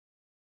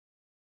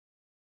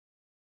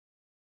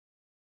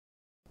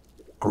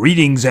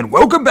Greetings and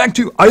welcome back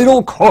to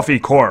Idle Coffee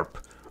Corp.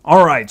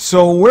 Alright,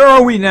 so where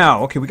are we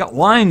now? Okay, we got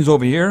lines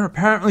over here.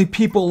 Apparently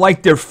people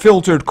like their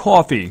filtered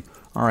coffee.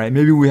 Alright,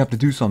 maybe we have to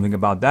do something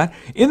about that.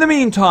 In the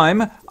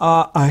meantime,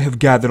 I have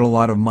gathered a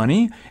lot of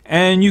money.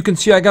 And you can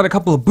see I got a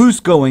couple of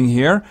boosts going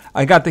here.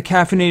 I got the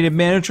caffeinated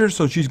manager,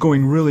 so she's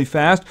going really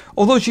fast.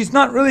 Although she's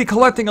not really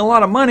collecting a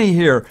lot of money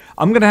here.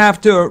 I'm going to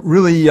have to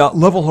really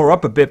level her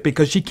up a bit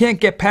because she can't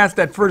get past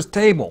that first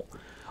table.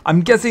 I'm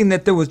guessing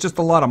that there was just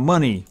a lot of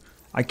money.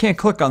 I can't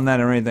click on that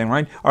or anything,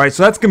 right? Alright,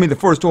 so that's going to be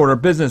the first order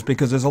of business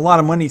because there's a lot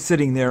of money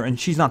sitting there and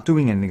she's not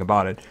doing anything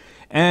about it.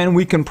 And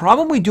we can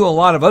probably do a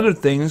lot of other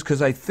things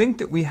because I think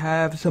that we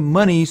have some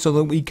money so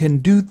that we can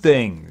do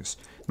things.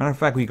 Matter of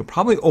fact, we could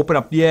probably open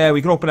up, yeah,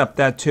 we can open up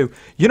that too.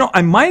 You know,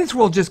 I might as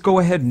well just go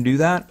ahead and do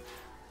that.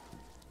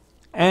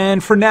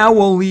 And for now,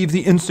 we'll leave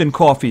the instant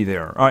coffee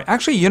there. Alright,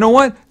 actually, you know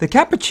what? The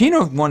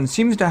cappuccino one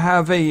seems to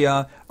have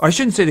a, I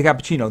shouldn't say the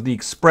cappuccino, the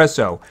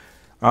espresso.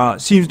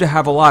 Seems to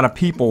have a lot of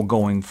people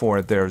going for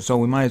it there, so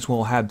we might as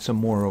well have some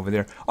more over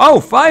there. Oh,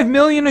 5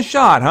 million a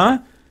shot, huh?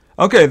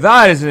 Okay,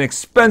 that is an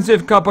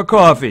expensive cup of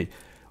coffee.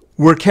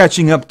 We're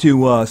catching up to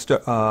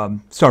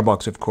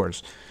Starbucks, of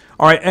course.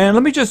 All right, and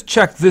let me just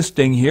check this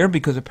thing here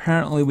because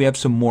apparently we have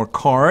some more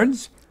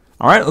cards.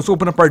 All right, let's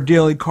open up our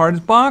daily cards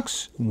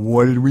box.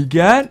 What did we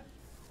get?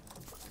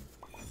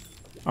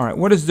 All right,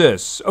 what is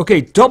this?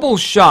 Okay, double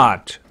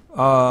shot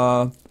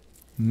macchiato.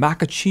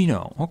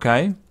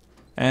 Okay.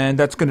 And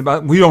that's going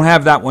to be, we don't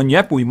have that one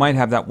yet, but we might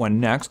have that one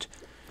next.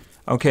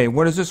 Okay,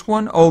 what is this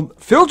one? Oh,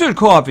 filtered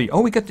coffee.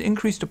 Oh, we got to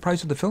increase the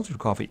price of the filtered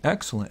coffee.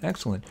 Excellent,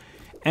 excellent.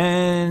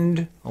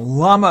 And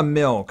llama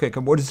milk. Okay,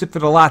 what is it for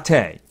the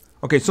latte?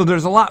 Okay, so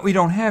there's a lot we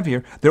don't have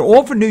here. They're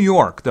all for New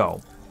York,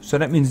 though. So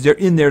that means they're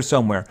in there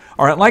somewhere.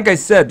 All right, like I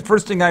said, the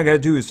first thing I got to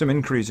do is some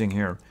increasing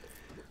here.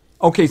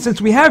 Okay,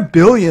 since we have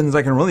billions,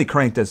 I can really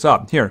crank this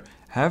up. Here,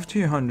 have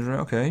 200.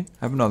 Okay,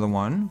 have another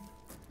one.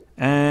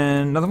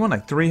 And another one,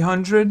 like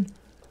 300.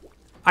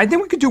 I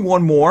think we could do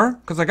one more,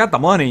 because I got the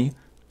money.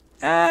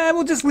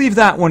 We'll just leave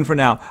that one for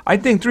now. I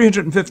think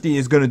 350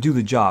 is going to do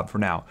the job for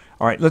now.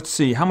 Alright, let's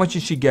see. How much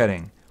is she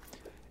getting?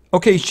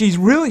 Okay, she's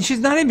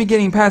not even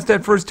getting past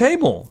that first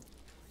table.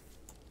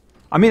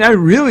 I mean, I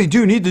really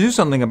do need to do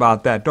something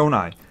about that, don't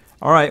I?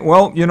 Alright,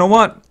 well, you know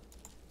what?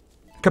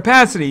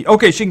 Capacity.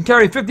 Okay, she can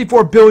carry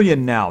 54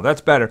 billion now.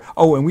 That's better.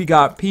 Oh, and we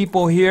got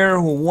people here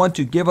who want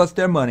to give us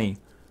their money.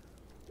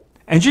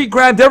 And she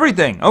grabbed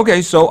everything.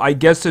 Okay, so I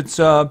guess it's,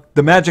 the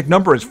magic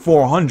number is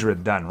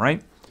 400 then,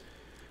 right?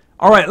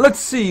 Alright, let's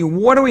see.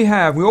 What do we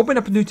have? We open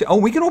up a new... Oh,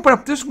 we can open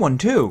up this one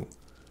too.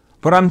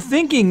 But I'm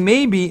thinking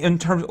maybe in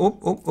terms...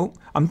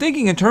 I'm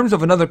thinking in terms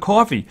of another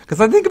coffee. Because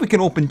I think we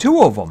can open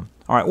two of them.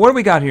 Alright, what do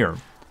we got here?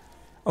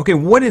 Okay,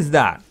 what is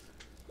that?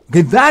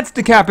 Okay, that's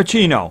the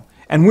cappuccino.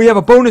 And we have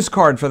a bonus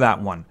card for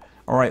that one.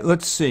 Alright,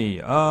 let's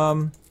see.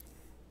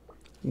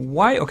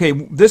 Why? Okay,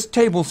 this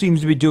table seems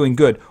to be doing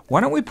good.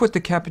 Why don't we put the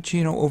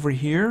cappuccino over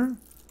here?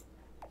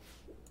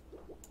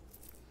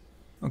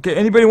 Okay,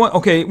 anybody want...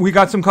 Okay, we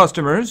got some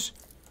customers.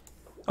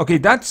 Okay,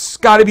 that's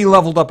got to be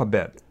leveled up a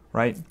bit,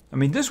 right? I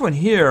mean, this one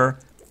here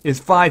is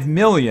 5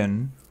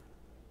 million.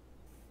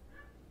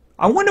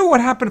 I wonder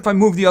what happened if I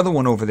move the other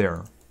one over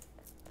there.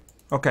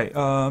 Okay,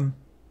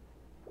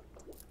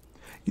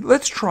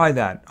 let's try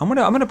that. I'm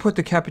gonna put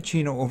the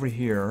cappuccino over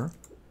here.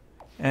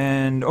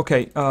 And,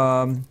 okay,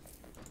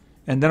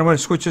 and then I'm going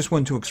to switch this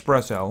one to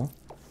espresso.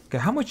 Okay,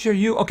 how much are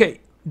you?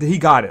 Okay, he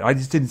got it. I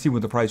just didn't see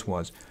what the price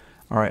was.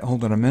 All right,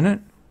 hold on a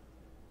minute.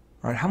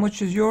 All right, how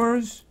much is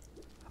yours?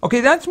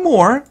 Okay, that's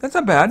more. That's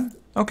not bad.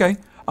 Okay,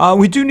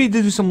 we do need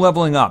to do some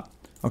leveling up.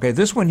 Okay,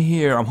 this one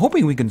here, I'm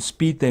hoping we can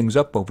speed things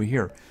up over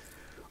here.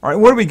 All right,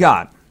 what do we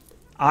got?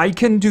 I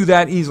can do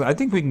that easily. I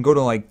think we can go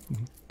to like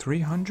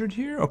 300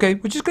 here. Okay,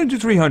 we're just going to do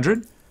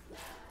 300.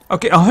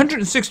 Okay,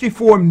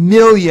 164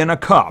 million a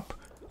cup.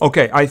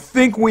 Okay, I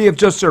think we have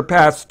just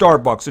surpassed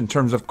Starbucks in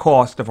terms of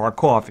cost of our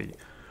coffee.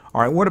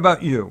 All right, what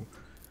about you?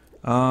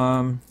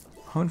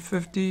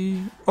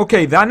 150.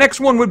 Okay, that next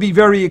one would be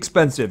very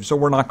expensive, so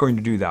we're not going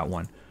to do that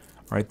one.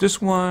 All right,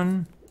 this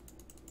one.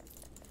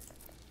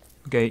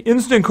 Okay,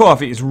 instant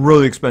coffee is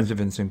really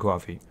expensive, instant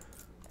coffee.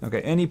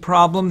 Okay, any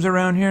problems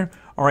around here?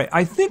 All right,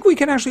 I think we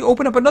can actually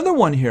open up another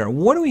one here.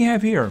 What do we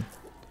have here?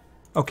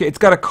 Okay, it's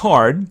got a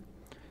card.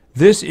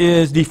 This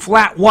is the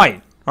flat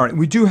white. All right,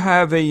 we do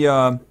have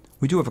a...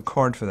 We do have a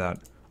card for that.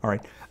 All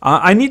right.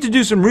 I need to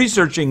do some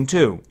researching,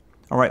 too.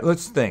 All right,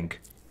 let's think.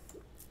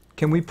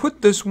 Can we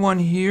put this one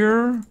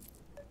here?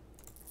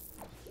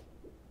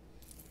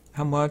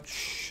 How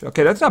much?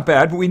 Okay, that's not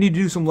bad, but we need to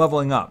do some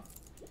leveling up.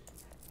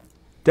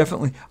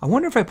 Definitely. I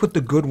wonder if I put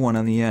the good one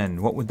on the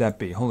end. What would that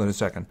be? Hold on a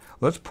second.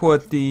 Let's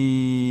put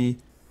the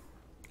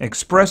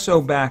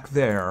espresso back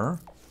there.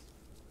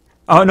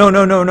 Oh, no,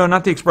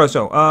 not the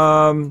espresso.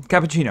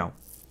 Cappuccino.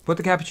 Put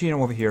the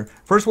cappuccino over here.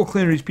 First, we'll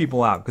clear these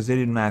people out because they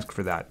didn't ask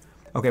for that.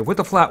 Okay, put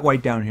the flat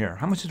white down here.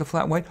 How much is the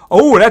flat white?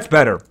 Oh, that's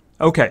better.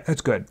 Okay, that's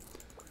good.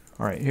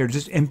 All right, here,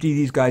 just empty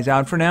these guys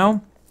out for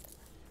now.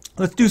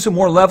 Let's do some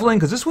more leveling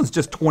because this one's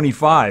just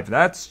 25.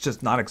 That's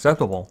just not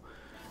acceptable.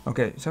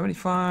 Okay,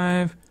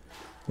 75,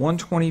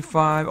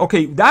 125.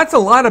 Okay, that's a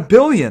lot of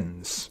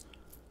billions.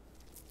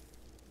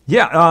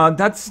 Yeah,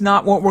 that's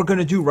not what we're going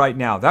to do right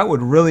now. That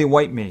would really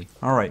wipe me.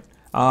 All right.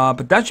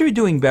 But that should be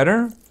doing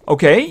better.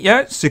 Okay,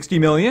 yeah, 60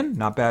 million.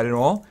 Not bad at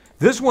all.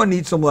 This one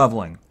needs some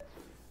leveling.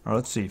 All right,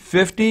 let's see.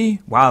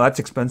 50. Wow, that's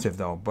expensive,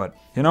 though. But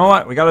you know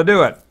what? We got to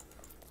do it.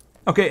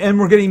 Okay, and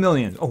we're getting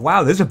millions. Oh,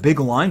 wow, there's a big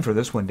line for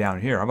this one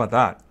down here. How about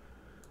that?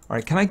 All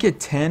right, can I get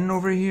 10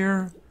 over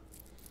here?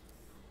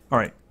 All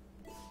right.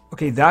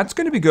 Okay, that's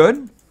going to be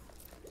good.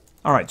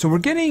 All right, so we're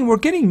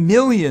getting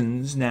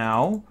millions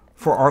now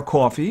for our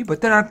coffee,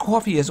 but then our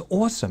coffee is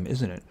awesome,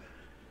 isn't it?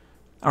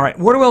 All right,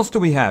 what else do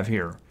we have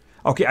here?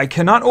 Okay, I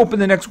cannot open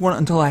the next one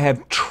until I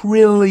have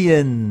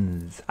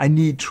trillions. I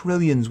need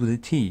trillions with a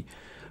T.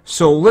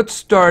 So let's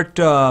start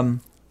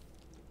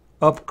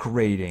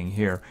upgrading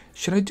here.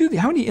 Should I do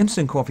how many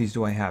instant coffees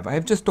do I have? I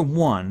have just the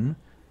one,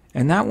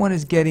 and that one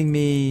is getting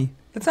me,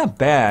 that's not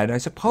bad. I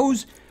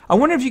suppose, I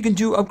wonder if you can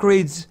do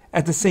upgrades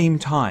at the same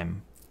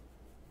time.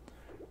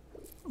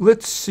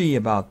 Let's see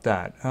about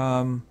that.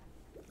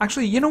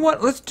 Actually, you know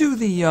what? Let's do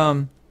the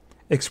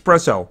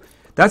espresso.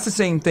 That's the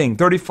same thing,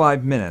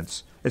 35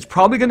 minutes. It's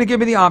probably going to give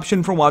me the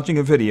option for watching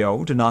a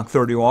video to knock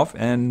 30 off,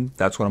 and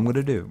that's what I'm going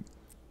to do.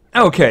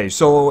 Okay,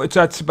 so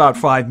that's about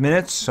 5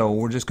 minutes, so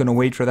we're just going to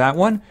wait for that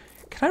one.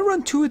 Can I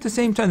run 2 at the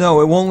same time?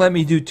 No, it won't let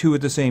me do 2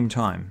 at the same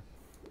time.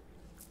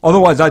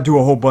 Otherwise, I'd do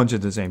a whole bunch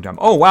at the same time.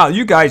 Oh, wow,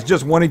 you guys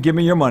just want to give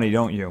me your money,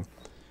 don't you?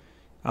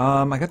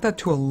 I got that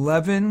to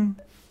 11.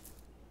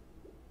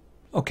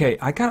 Okay,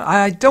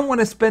 I don't want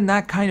to spend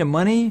that kind of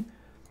money,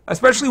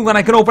 especially when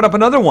I can open up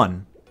another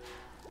one.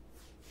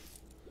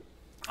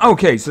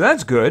 Okay, so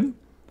that's good.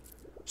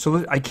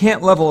 So I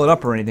can't level it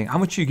up or anything. How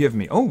much you give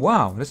me? Oh,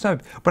 wow, that's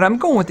not. But I'm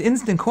going with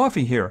instant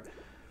coffee here.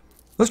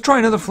 Let's try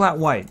another flat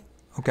white.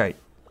 Okay,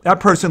 that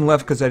person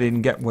left because I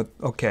didn't get what.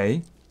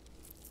 Okay.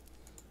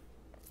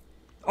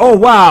 Oh,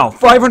 wow,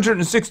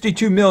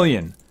 562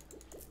 million.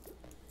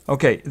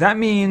 Okay, that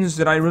means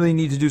that I really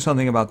need to do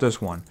something about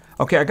this one.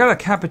 Okay, I got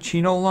a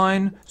cappuccino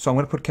line, so I'm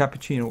going to put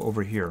cappuccino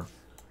over here.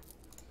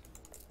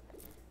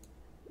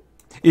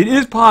 It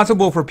is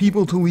possible for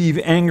people to leave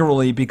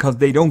angrily because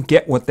they don't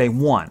get what they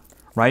want,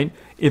 right?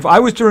 If I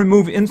was to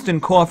remove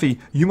instant coffee,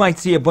 you might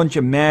see a bunch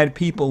of mad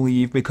people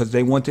leave because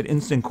they wanted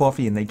instant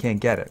coffee and they can't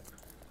get it.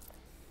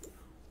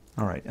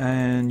 All right,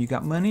 and you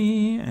got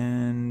money,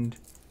 and...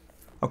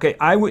 Okay,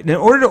 in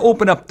order to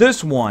open up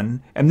this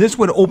one, and this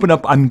would open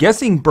up, I'm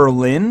guessing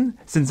Berlin,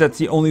 since that's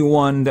the only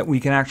one that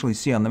we can actually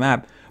see on the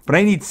map. But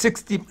I need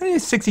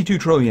 62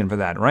 trillion for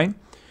that, right?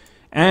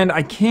 And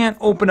I can't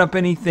open up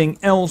anything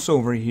else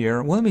over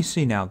here. Well, let me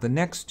see now. The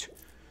next...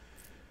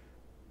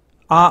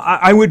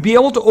 I would be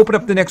able to open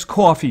up the next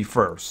coffee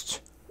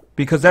first.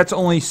 Because that's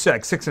only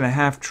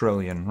 6.5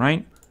 trillion,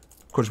 right?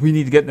 Of course, we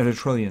need to get into the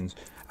trillions.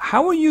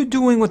 How are you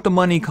doing with the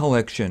money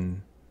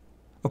collection?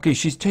 Okay,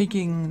 she's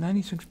taking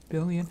 96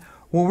 billion.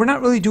 Well, we're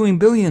not really doing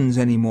billions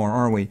anymore,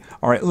 are we?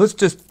 All right, let's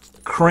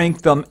just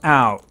crank them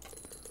out.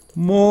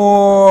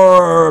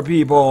 More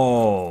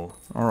people.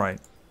 All right.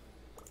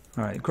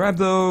 All right, grab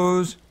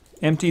those.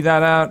 Empty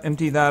that out.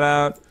 Empty that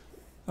out.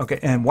 Okay,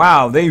 and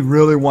wow, they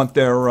really want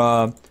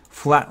their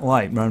flat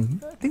light. I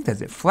think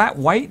that's it. Flat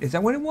white? Is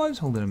that what it was?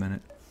 Hold it a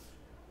minute.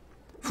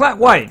 Flat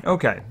white.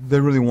 Okay,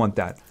 they really want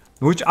that.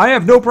 Which I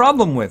have no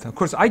problem with. Of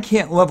course, I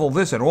can't level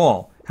this at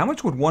all. How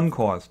much would one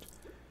cost?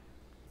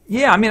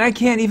 Yeah, I mean, I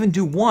can't even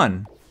do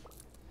one.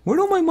 Where'd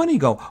all my money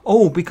go?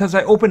 Oh, because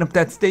I opened up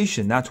that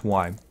station. That's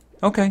why.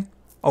 Okay.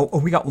 Oh,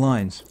 we got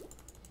lines.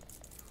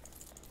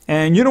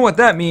 And you know what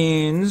that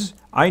means?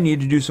 I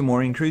need to do some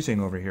more increasing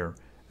over here.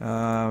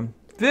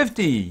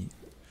 50.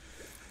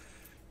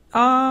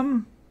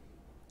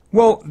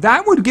 Well,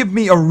 that would give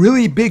me a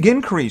really big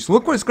increase.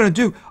 Look what it's going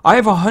to do. I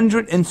have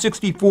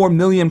 164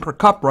 million per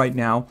cup right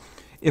now.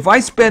 If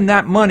I spend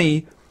that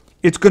money,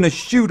 it's going to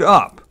shoot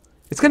up.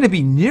 It's going to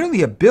be nearly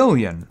 $1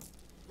 billion.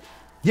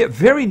 Yeah,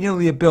 very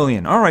nearly $1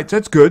 billion. All right, so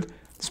that's good.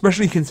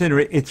 Especially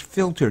considering it's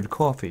filtered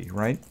coffee,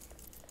 right?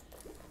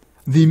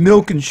 The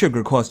milk and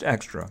sugar cost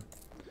extra.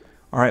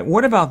 All right,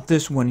 what about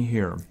this one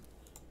here?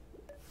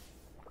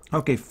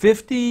 Okay,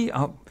 50.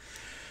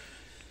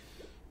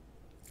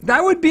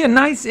 That would be a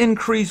nice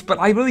increase, but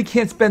I really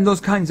can't spend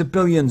those kinds of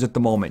billions at the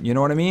moment. You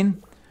know what I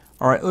mean?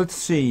 All right, let's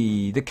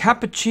see. The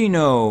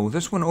cappuccino,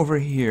 this one over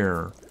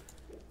here.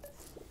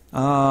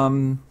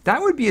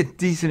 That would be a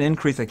decent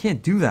increase. I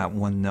can't do that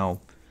one, though.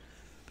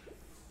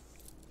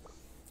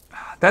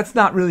 That's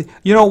not really...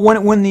 You know,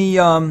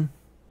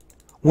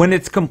 when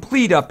it's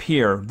complete up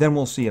here, then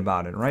we'll see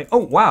about it, right? Oh,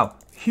 wow.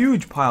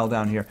 Huge pile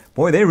down here.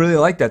 Boy, they really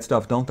like that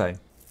stuff, don't they?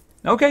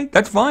 Okay,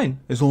 that's fine.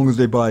 As long as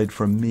they buy it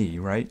from me,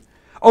 right?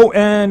 Oh,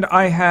 and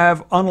I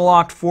have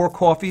unlocked 4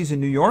 coffees in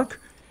New York.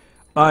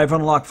 I've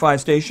unlocked 5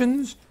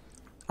 stations.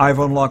 I've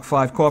unlocked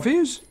 5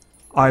 coffees.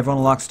 I've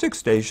unlocked 6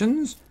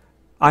 stations.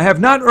 I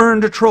have not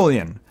earned $1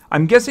 trillion.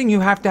 I'm guessing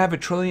you have to have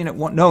 $1 trillion at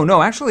one...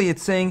 No, actually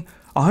it's saying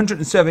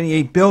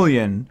 178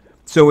 billion,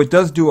 so it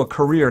does do a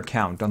career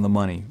count on the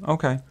money.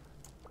 Okay.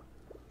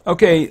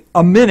 Okay,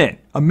 a minute.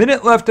 A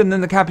minute left and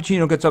then the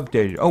cappuccino gets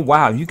updated. Oh,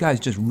 wow. You guys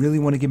just really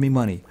want to give me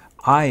money.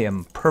 I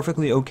am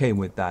perfectly okay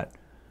with that.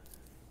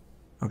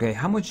 Okay,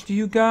 how much do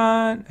you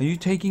got? Are you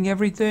taking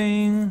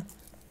everything?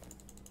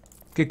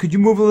 Okay, could you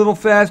move a little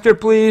faster,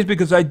 please?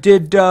 Because I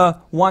did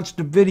watch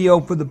the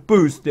video for the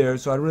boost there,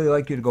 so I'd really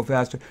like you to go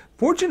faster.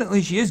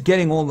 Fortunately, she is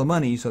getting all the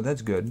money, so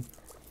that's good.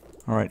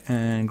 All right,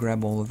 and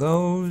grab all of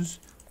those.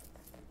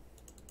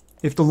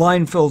 If the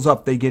line fills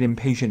up, they get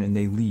impatient and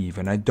they leave,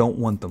 and I don't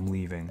want them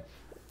leaving.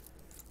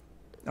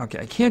 Okay,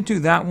 I can't do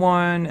that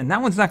one, and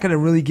that one's not going to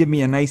really give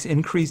me a nice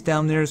increase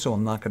down there, so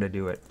I'm not going to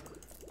do it.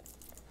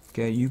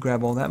 Okay, you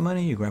grab all that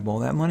money, you grab all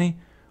that money.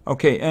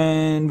 Okay,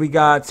 and we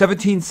got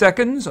 17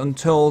 seconds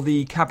until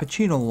the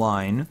cappuccino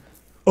line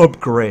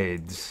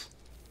upgrades.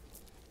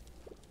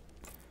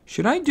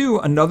 Should I do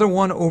another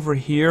one over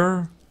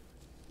here?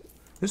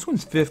 This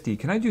one's 50.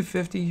 Can I do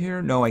 50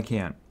 here? No, I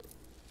can't.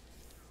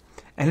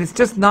 And it's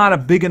just not a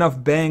big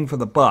enough bang for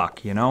the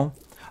buck, you know?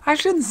 I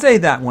shouldn't say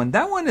that one.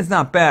 That one is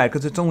not bad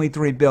because it's only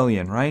 3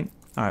 billion, right?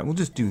 All right, we'll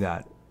just do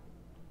that.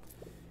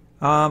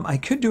 I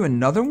could do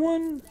another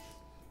one.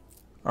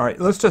 All right,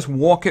 let's just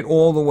walk it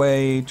all the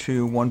way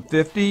to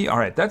 150. All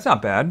right, that's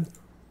not bad.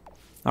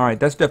 All right,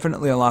 that's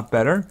definitely a lot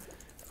better.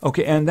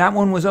 Okay, and that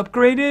one was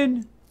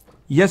upgraded?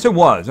 Yes, it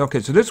was.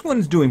 Okay, so this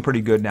one's doing pretty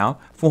good now.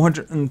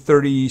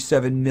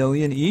 437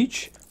 million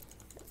each.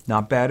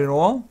 Not bad at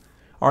all.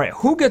 All right,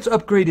 who gets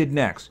upgraded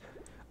next?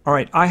 All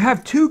right, I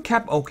have 2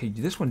 Okay,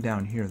 this one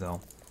down here, though.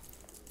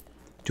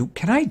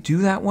 Can I do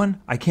that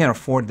one? I can't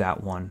afford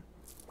that one.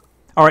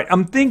 All right,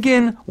 I'm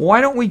thinking, why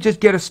don't we just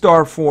get a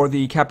star for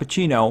the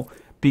cappuccino?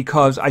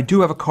 Because I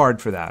do have a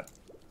card for that.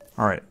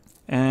 All right.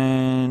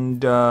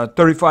 And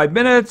 35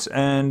 minutes.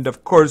 And,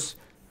 of course,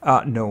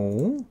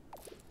 no.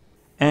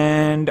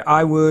 And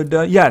I would,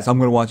 yes, I'm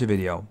going to watch a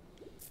video.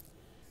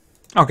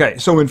 Okay,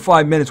 so in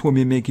 5 minutes, we'll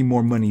be making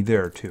more money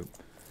there, too.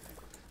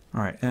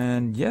 All right.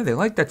 And, yeah, they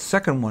like that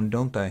second one,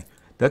 don't they?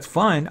 That's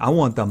fine. I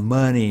want the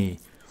money.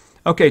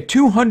 Okay,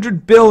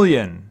 200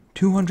 billion.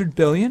 200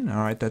 billion.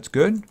 All right, that's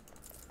good.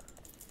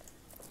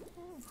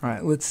 All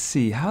right, let's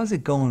see. How's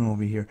it going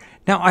over here?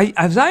 Now,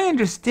 as I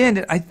understand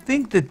it, I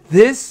think that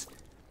this...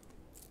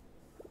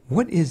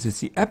 What is this?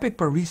 The Epic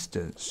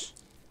Baristas.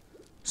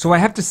 So I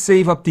have to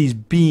save up these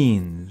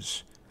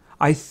beans.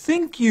 I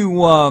think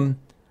you,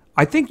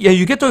 yeah,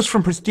 you get those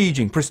from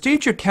prestiging.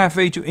 Prestige your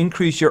cafe to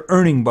increase your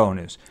earning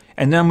bonus.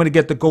 And then I'm going to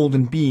get the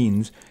golden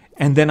beans.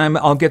 And then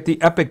I'll get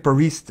the Epic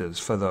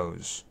Baristas for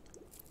those.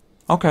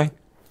 Okay.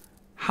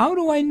 How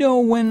do I know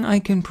when I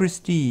can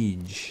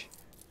prestige?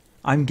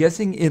 I'm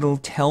guessing it'll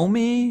tell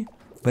me,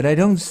 but I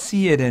don't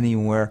see it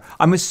anywhere.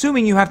 I'm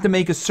assuming you have to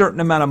make a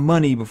certain amount of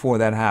money before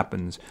that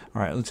happens.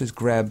 All right, let's just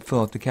fill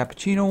out the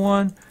cappuccino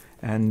one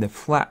and the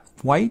flat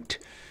white.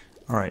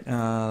 All right,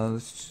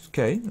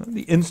 okay.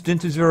 The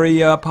instant is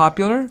very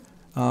popular.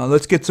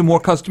 Let's get some more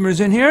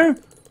customers in here.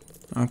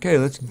 Okay,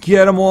 let's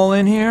get them all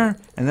in here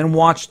and then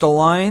watch the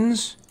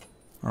lines.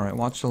 All right,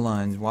 watch the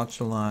lines, watch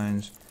the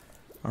lines.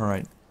 All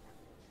right.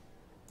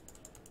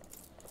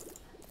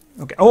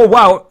 Okay. Oh,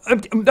 wow.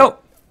 No.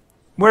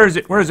 Where is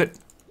it? Where is it?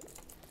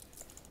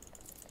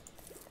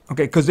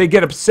 Okay, because they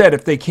get upset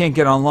if they can't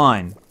get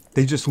online.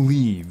 They just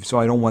leave, so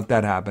I don't want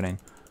that happening.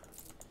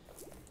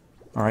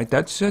 All right,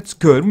 that's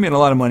good. We made a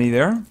lot of money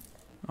there.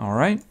 All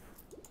right.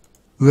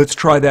 Let's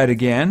try that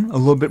again. A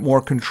little bit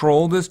more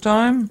control this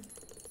time.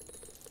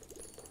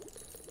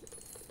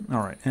 All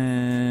right,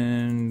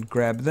 and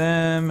grab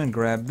them and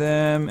grab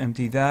them.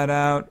 Empty that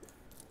out.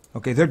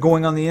 Okay, they're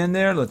going on the end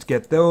there. Let's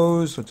get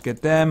those. Let's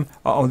get them.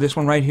 Uh-oh, this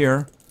one right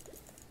here.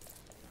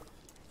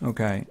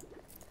 Okay.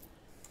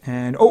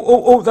 And,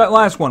 oh, that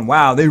last one.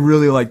 Wow, they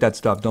really like that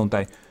stuff, don't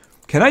they?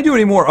 Can I do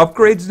any more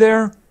upgrades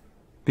there?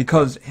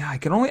 Because, yeah, I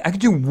could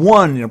do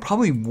one. It'll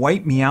probably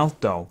wipe me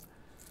out, though.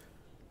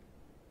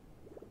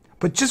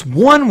 But just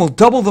one will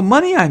double the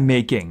money I'm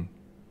making.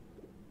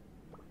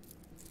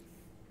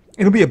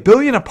 It'll be $1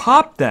 billion a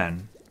pop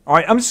then. All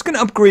right, I'm just going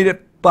to upgrade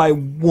it by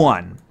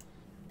 1.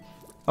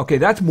 Okay,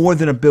 that's more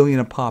than $1 billion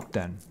a pop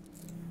then.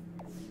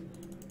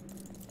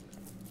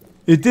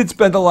 It did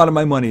spend a lot of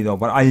my money though,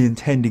 but I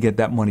intend to get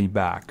that money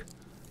back.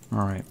 All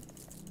right.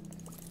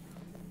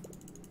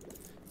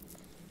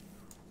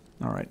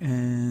 All right,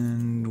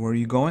 and where are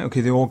you going?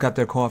 Okay, they all got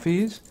their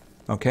coffees.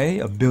 Okay,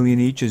 $1 billion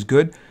each is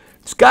good.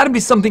 There's got to be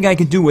something I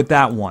can do with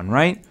that one,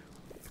 right?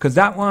 Because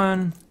that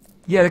one,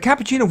 yeah, the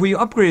cappuccino, we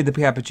upgraded the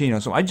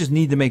cappuccino, so I just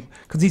need to make,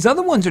 because these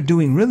other ones are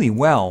doing really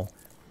well.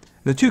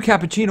 The 2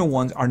 cappuccino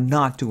ones are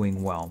not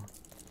doing well.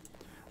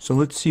 So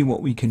let's see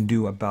what we can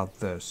do about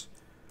this.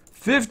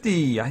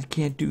 50! I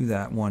can't do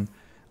that one.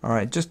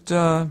 Alright, just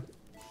get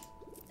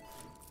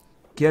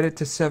it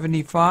to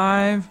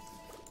 75.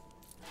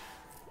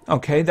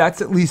 Okay,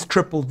 that's at least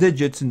triple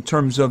digits in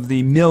terms of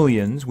the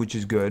millions, which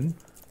is good.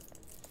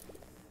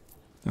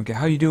 Okay,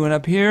 how you doing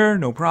up here?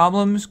 No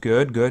problems.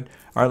 Good, good.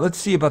 Alright, let's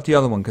see about the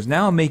other one, because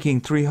now I'm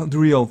making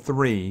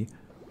 303,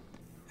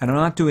 and I'm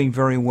not doing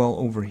very well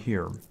over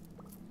here.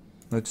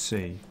 Let's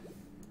see.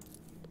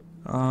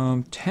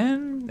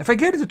 10. If I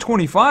get it to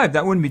 25,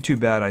 that wouldn't be too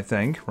bad, I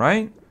think,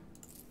 right?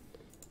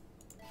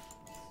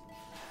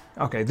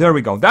 Okay, there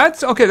we go.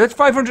 That's okay. That's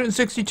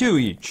 562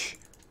 each.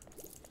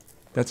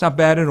 That's not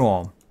bad at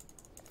all.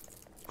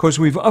 Of course,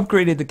 we've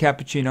upgraded the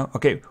cappuccino.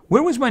 Okay,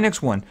 where was my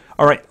next one?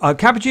 All right,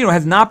 cappuccino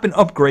has not been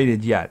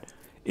upgraded yet.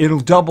 It'll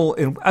double.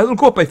 It'll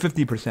go up by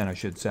 50%, I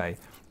should say,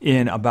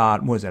 in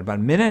about, what is that, about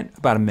a minute?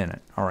 About a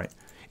minute. All right.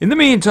 In the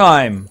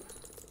meantime,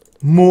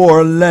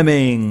 more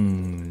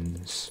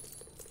lemmings.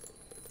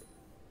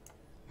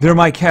 They're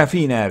my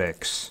caffeine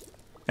addicts,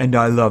 and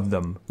I love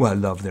them. Well, I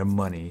love their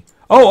money.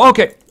 Oh,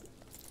 okay.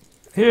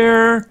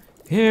 Here.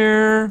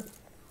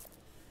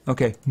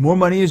 Okay, more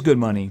money is good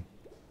money.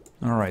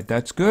 All right,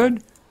 that's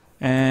good.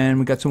 And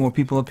we got some more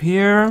people up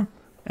here.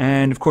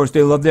 And, of course,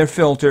 they love their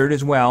filtered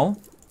as well.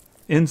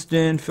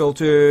 Instant,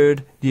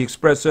 filtered, the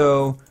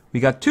espresso. We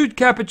got 2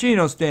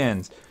 cappuccino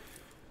stands.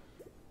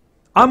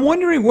 I'm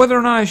wondering whether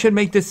or not I should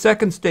make this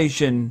second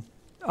station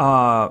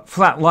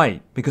flat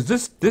light. Because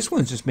this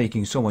one's just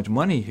making so much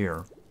money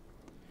here.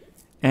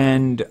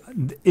 And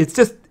it's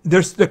just,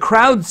 the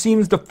crowd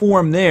seems to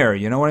form there,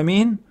 you know what I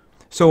mean?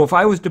 So if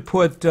I was to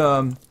put,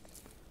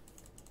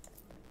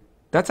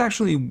 that's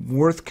actually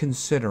worth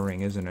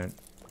considering, isn't it?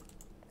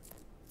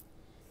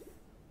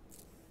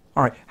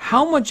 All right,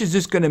 how much is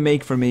this going to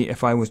make for me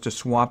if I was to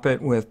swap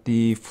it with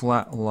the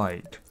flat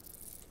light?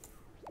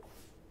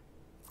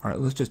 All right,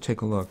 let's just take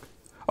a look.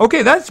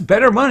 Okay, that's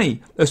better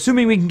money,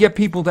 assuming we can get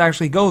people to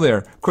actually go there.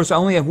 Of course, I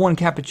only have 1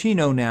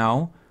 cappuccino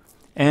now.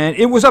 And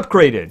it was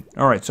upgraded.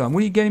 All right, so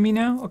what are you getting me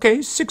now?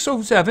 Okay,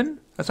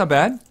 607. That's not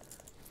bad.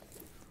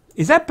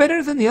 Is that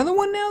better than the other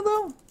one now,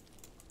 though?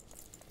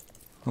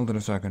 Hold on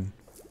a second.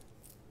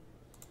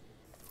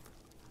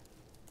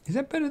 Is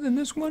that better than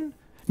this one?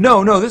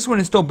 No, this one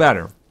is still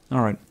better.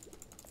 All right.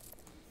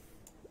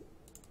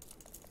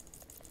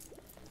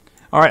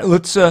 All right,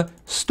 let's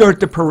start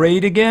the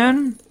parade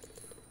again.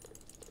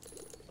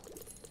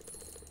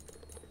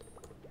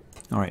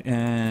 All right,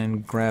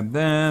 and grab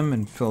them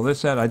and fill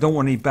this out. I don't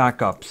want any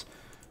backups,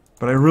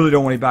 but I really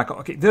don't want any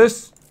backups. Okay,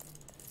 this.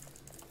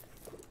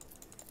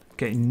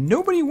 Okay,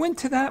 nobody went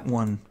to that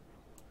one.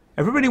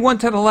 Everybody went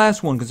to the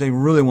last one because they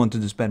really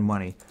wanted to spend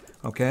money.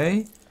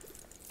 Okay,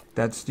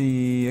 that's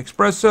the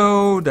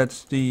espresso,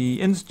 that's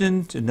the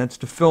instant, and that's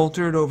the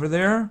filtered over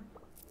there.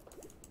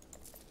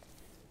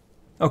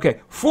 Okay,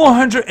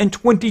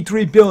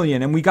 423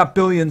 billion, and we got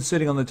billions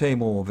sitting on the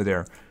table over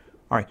there.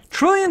 All right,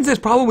 trillions is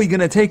probably going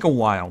to take a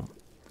while.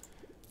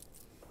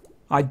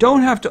 I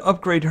don't have to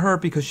upgrade her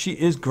because she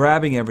is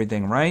grabbing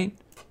everything, right?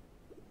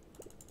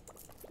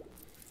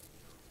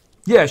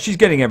 Yeah, she's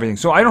getting everything.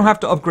 So I don't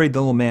have to upgrade the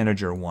little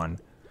manager one.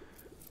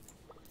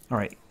 All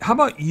right. How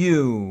about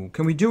you?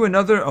 Can we do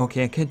another?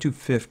 Okay, I can't do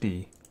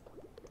 50.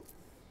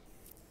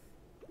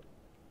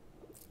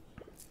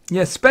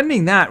 Yeah,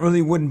 spending that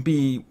really wouldn't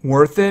be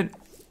worth it.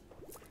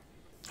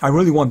 I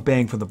really want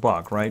bang for the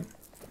buck, right?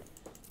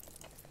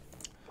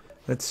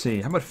 Let's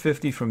see. How about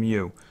 50 from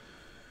you?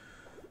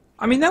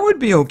 I mean, that would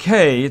be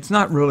okay. It's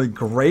not really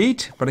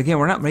great. But again,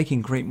 we're not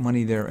making great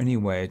money there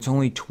anyway. It's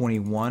only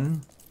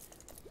 21.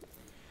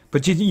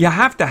 But you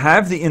have to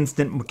have the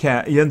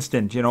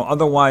instant, you know.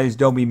 Otherwise,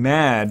 they'll be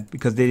mad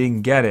because they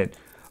didn't get it.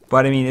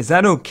 But, I mean, is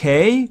that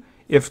okay?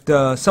 If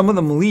some of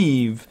them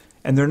leave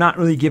and they're not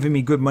really giving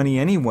me good money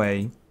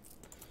anyway.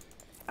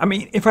 I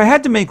mean, if I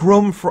had to make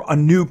room for a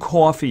new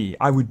coffee,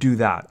 I would do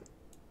that.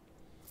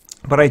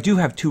 But I do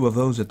have 2 of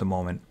those at the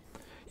moment.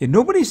 Yeah,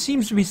 nobody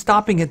seems to be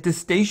stopping at this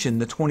station,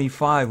 the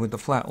 25 with the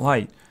flat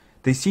light.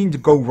 They seem to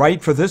go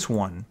right for this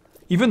one,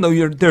 even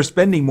though they're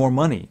spending more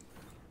money.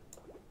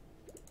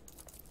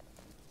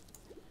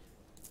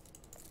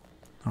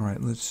 All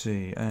right, let's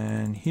see.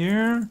 And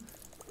here,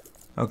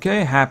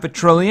 okay, half a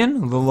trillion,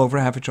 a little over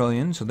half a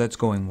trillion, so that's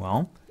going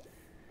well.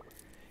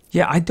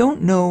 Yeah, I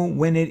don't know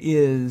when it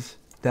is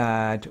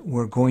that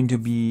we're going to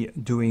be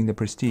doing the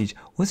prestige.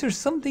 Was there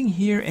something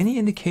here, any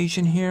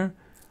indication here?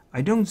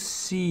 I don't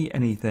see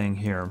anything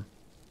here.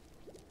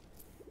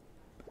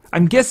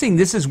 I'm guessing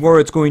this is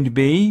where it's going to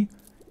be,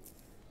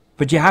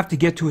 but you have to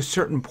get to a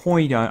certain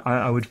point,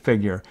 I would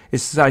figure.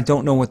 It's just I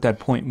don't know what that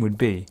point would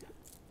be.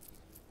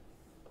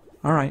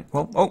 All right,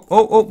 well,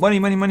 oh,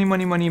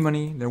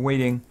 money. They're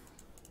waiting.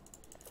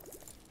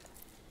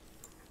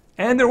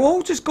 And they're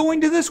all just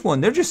going to this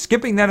one. They're just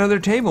skipping that other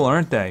table,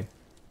 aren't they?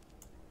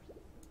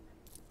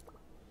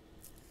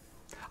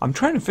 I'm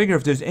trying to figure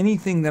if there's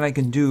anything that I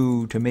can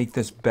do to make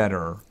this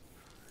better.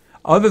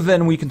 Other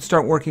than we can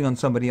start working on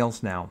somebody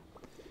else now.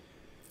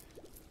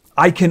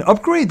 I can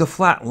upgrade the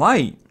flat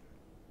light.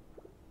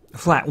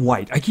 Flat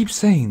white. I keep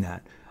saying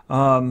that.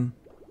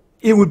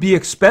 It would be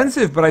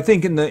expensive, but I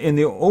think in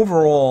the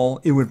overall,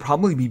 it would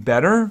probably be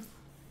better.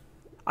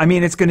 I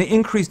mean, it's going to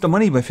increase the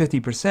money by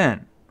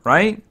 50%,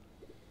 right?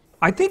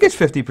 I think it's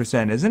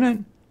 50%, isn't it?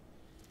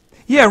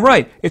 Yeah,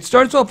 right. It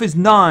starts off as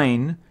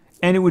 9,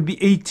 and it would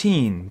be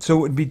 18. So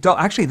it would be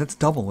actually, that's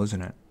double,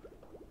 isn't it?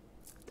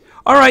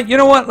 All right, you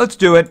know what? Let's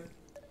do it.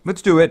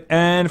 Let's do it.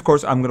 And, of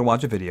course, I'm going to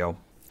watch a video.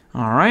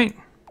 All right.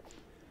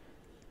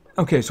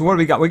 Okay, so what do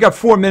we got? We got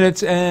 4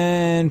 minutes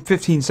and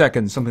 15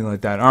 seconds, something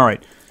like that. All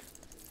right.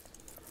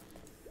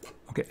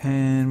 Okay,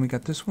 and we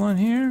got this one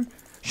here.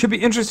 Should be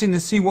interesting to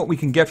see what we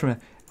can get from it.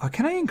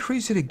 Can I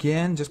increase it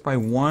again just by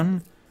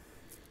 1?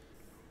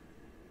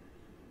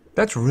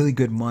 That's really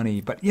good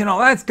money, but you know,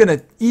 that's going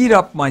to eat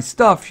up my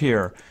stuff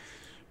here.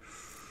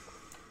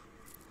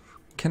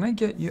 Can I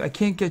get you? I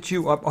can't get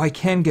you up. Oh, I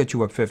can get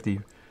you up 50.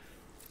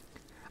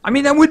 I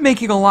mean, that would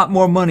make you a lot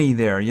more money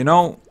there, you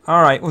know?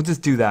 All right, we'll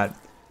just do that.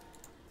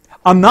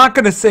 I'm not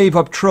going to save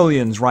up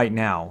trillions right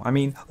now. I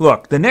mean,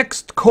 look, the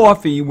next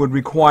coffee would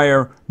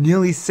require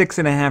nearly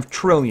 6.5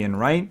 trillion,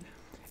 right?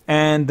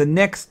 And the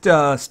next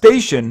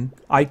station,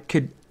 I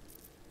could...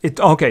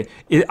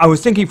 I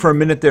was thinking for a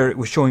minute there, it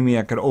was showing me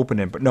I could open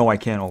it, but no, I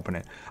can't open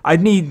it.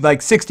 I'd need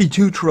like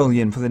 62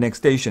 trillion for the next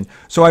station.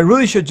 So I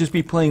really should just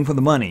be playing for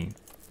the money.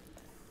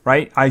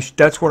 Right?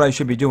 That's what I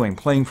should be doing.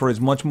 Playing for as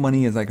much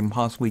money as I can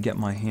possibly get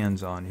my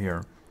hands on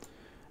here.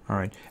 All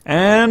right.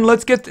 And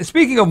let's get...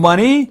 Speaking of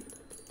money,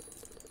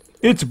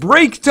 it's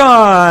break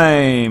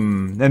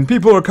time! And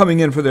people are coming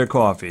in for their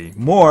coffee.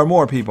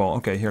 More people.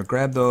 Okay, here,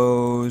 grab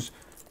those.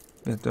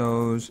 Get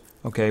those.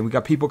 Okay, we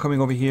got people coming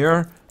over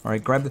here. All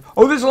right, grab the...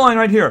 Oh, there's a line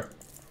right here.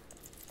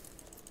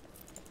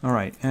 All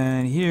right,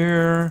 and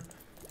here,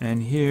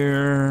 and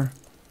here.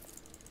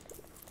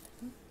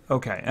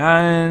 Okay,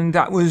 and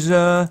that was...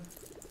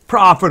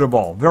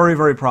 profitable. Very,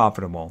 very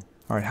profitable.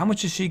 All right, how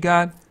much has she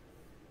got?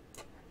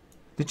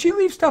 Did she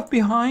leave stuff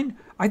behind?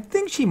 I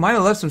think she might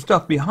have left some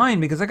stuff behind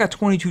because I got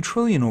 22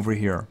 trillion over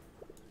here.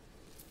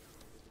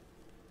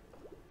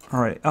 All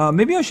right,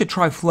 maybe I should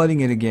try flooding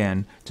it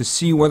again to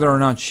see whether or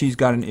not she's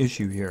got an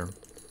issue here.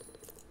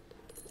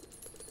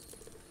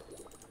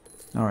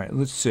 All right,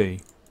 let's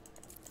see.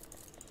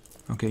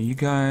 Okay, you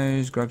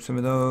guys grab some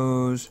of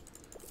those.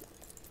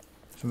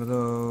 Some of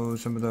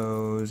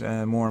those,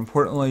 and more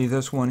importantly,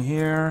 this one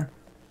here.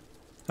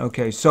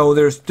 Okay, so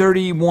there's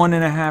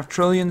 31.5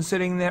 trillion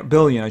sitting there.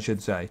 Billion, I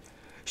should say.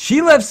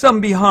 She left some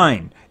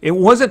behind. It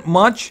wasn't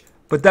much,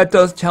 but that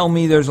does tell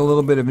me there's a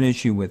little bit of an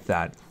issue with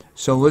that.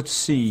 So let's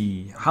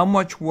see. How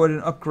much would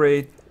an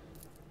upgrade...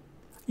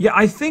 Yeah,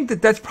 I think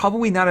that's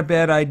probably not a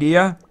bad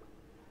idea.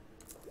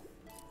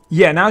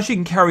 Yeah, now she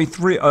can carry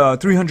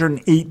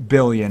 308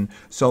 billion.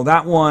 So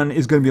that one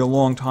is going to be a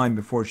long time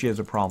before she has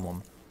a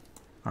problem.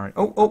 All right.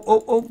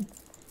 Oh.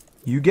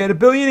 You get $1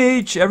 billion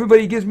each.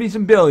 Everybody gives me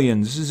some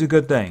billions. This is a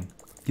good thing.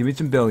 Give me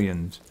some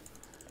billions.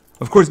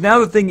 Of course, now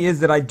the thing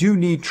is that I do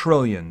need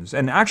trillions.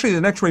 And actually,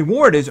 the next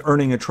reward is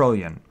earning $1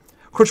 trillion.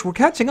 Of course, we're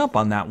catching up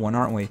on that one,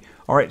 aren't we?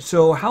 All right.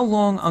 So how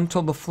long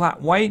until the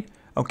flat white?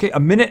 Okay,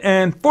 1 minute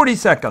and 40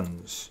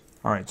 seconds.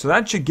 All right. So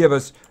that should give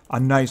us a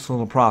nice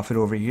little profit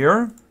over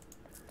here.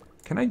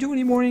 Can I do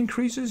any more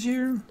increases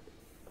here?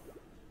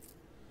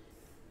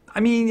 I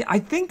mean, I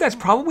think that's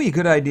probably a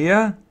good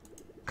idea.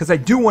 Because I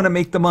do want to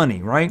make the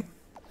money, right?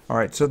 All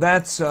right, so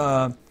that's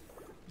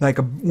like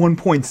a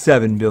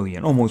 1.7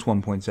 billion, almost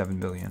 1.7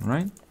 billion,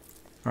 right?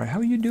 All right, how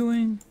are you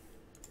doing?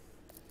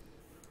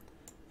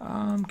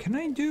 Can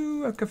I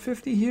do like a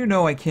 50 here?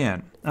 No, I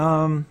can't.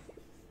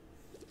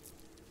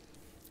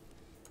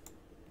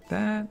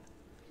 That.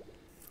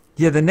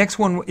 Yeah, the next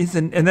one is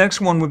the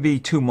next one would be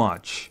too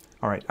much.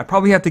 All right, I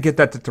probably have to get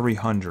that to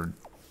 300.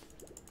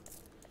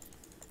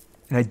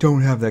 And I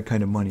don't have that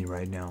kind of money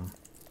right now.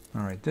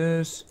 All right,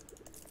 this.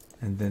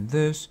 And then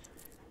this.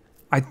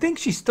 I think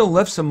she still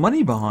left some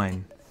money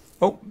behind.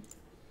 Oh.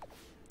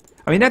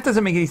 I mean, that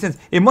doesn't make any sense.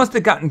 It must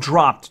have gotten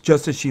dropped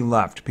just as she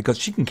left, because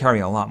she can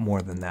carry a lot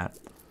more than that.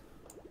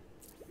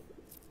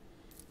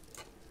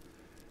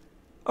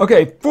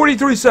 Okay,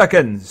 43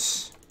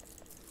 seconds.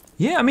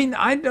 Yeah, I mean,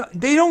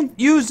 they don't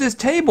use this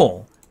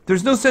table.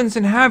 There's no sense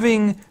in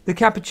having the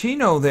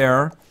cappuccino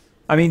there.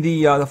 I mean,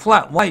 the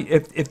flat white,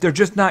 if they're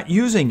just not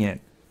using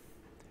it.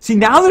 See,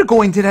 now they're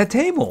going to that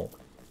table.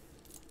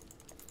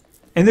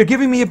 And they're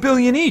giving me $1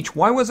 billion each.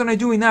 Why wasn't I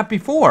doing that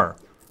before?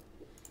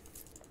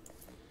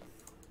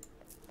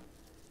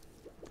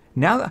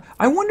 Now,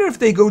 I wonder if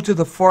they go to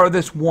the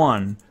farthest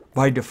one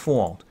by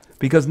default.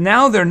 Because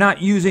now they're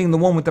not using the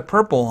one with the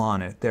purple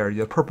on it there,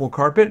 the purple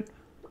carpet.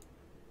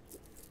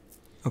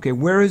 Okay,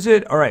 where is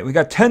it? All right, we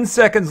got 10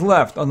 seconds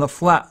left on the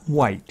flat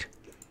white.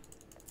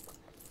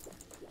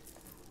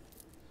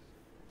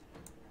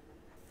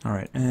 All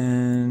right,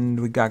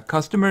 and we got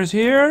customers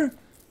here.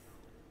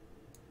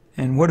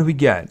 And what do we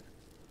get?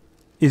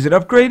 Is it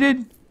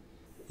upgraded?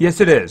 Yes,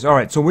 it is. All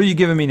right, so what are you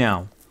giving me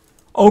now?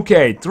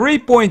 Okay,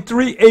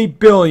 3.38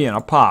 billion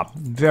a pop.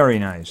 Very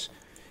nice.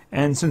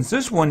 And since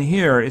this one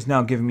here is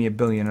now giving me $1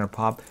 billion a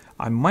pop,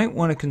 I might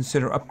want to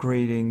consider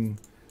upgrading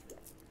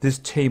this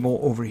table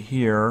over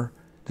here.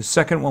 The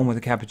second one with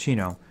a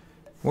cappuccino.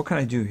 What can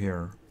I do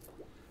here?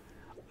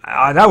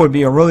 That would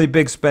be a really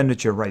big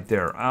expenditure right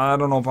there. I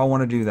don't know if I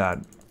want to do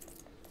that.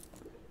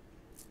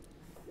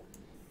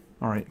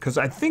 All right, because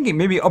I think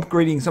maybe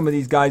upgrading some of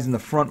these guys in the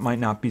front might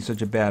not be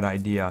such a bad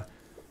idea.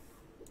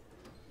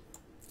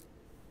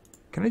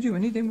 Can I do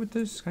anything with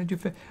this? Can I do?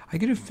 I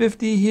can do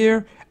 50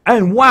 here,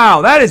 and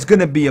wow, that is going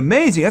to be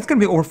amazing. That's going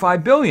to be over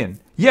 5 billion.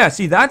 Yeah,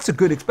 see, that's a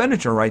good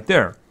expenditure right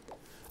there.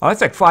 Oh,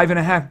 that's like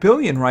 5.5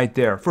 billion right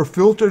there for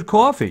filtered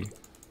coffee.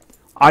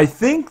 I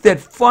think that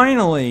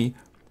finally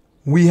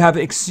we have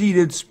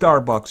exceeded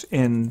Starbucks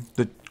in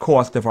the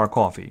cost of our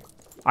coffee.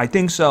 I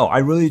think so. I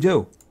really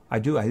do. I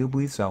do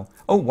believe so.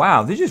 Oh,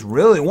 wow. They just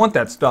really want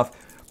that stuff.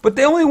 But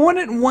they only want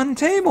it in one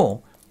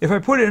table. If I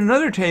put it in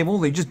another table,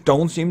 they just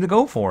don't seem to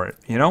go for it,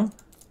 you know?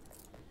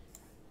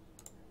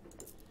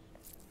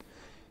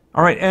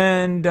 All right,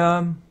 and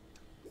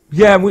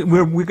yeah,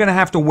 we're going to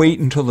have to wait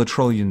until the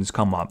trillions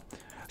come up.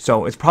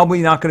 So it's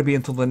probably not going to be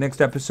until the next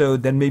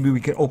episode. Then maybe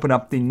we can open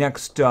up the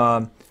next...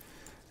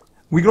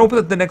 we can open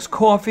up the next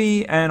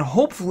coffee and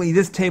hopefully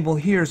this table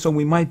here, so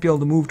we might be able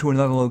to move to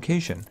another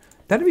location.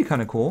 That'd be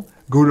kind of cool.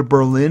 Go to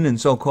Berlin and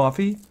sell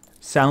coffee.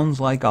 Sounds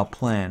like a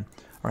plan.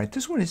 All right,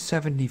 this one is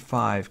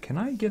 75. Can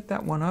I get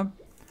that one up?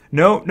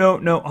 No.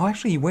 Oh,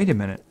 actually, wait a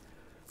minute.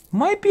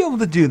 Might be able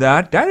to do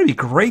that. That'd be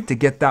great to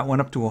get that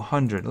one up to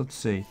 100. Let's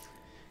see.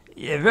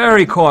 Yeah,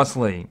 very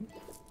costly.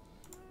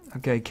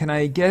 Okay, can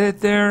I get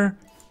it there?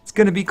 It's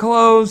going to be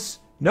close.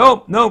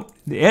 Nope.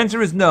 The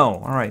answer is no.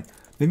 All right.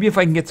 Maybe if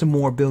I can get some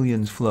more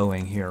billions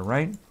flowing here,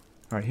 right?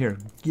 All right, here.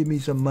 Give me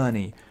some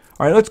money.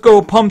 All right, let's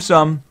go pump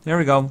some. There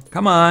we go.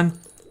 Come on.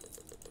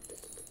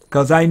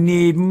 Because I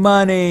need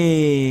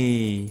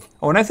money.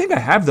 Oh, and I think I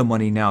have the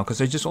money now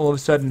because I just all of a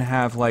sudden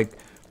have like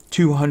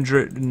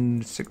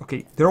 206.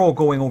 Okay, they're all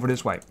going over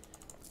this way.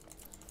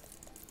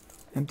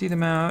 Empty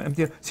them out.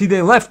 Empty. See,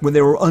 they left when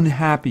they were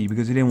unhappy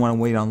because they didn't want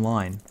to wait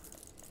online.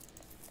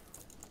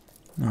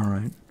 All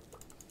right.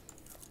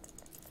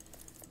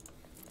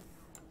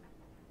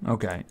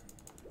 Okay.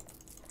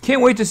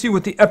 Can't wait to see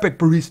what the epic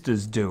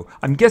baristas do.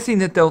 I'm guessing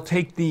that they'll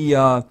take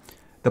the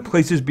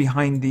places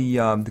behind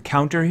the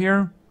counter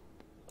here.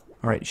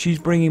 All right, she's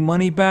bringing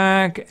money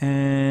back,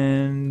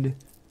 and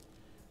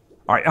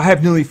all right, I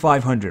have nearly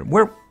 500.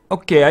 Where?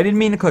 Okay, I didn't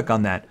mean to click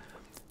on that.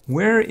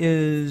 Where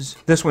is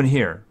this one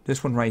here?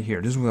 This one right here.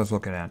 This is what I was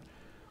looking at.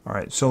 All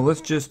right, so let's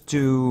just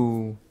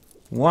do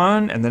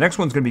one, and the next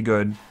one's gonna be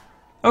good.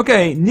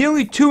 Okay,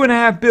 nearly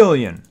 2.5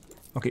 billion.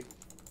 Okay,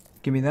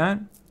 give me that.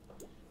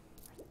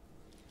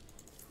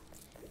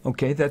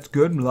 Okay, that's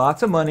good.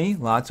 Lots of money.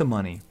 Lots of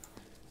money.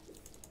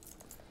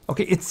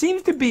 Okay, it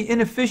seems to be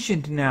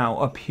inefficient now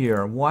up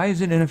here. Why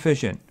is it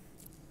inefficient?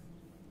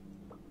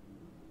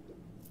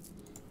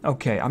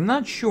 Okay, I'm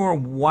not sure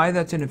why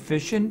that's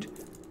inefficient.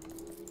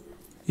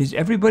 Is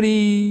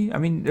everybody... I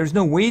mean, there's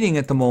no waiting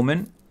at the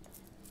moment.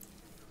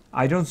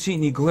 I don't see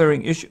any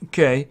glaring issue.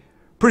 Okay.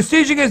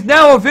 Prestiging is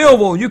now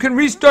available. You can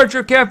restart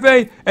your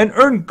cafe and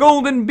earn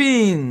golden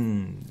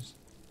beans.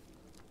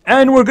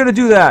 And we're going to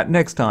do that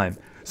next time.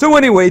 So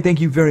anyway,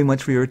 thank you very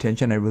much for your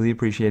attention. I really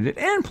appreciate it.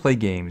 And play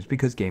games,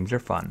 because games are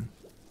fun.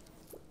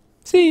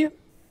 See ya.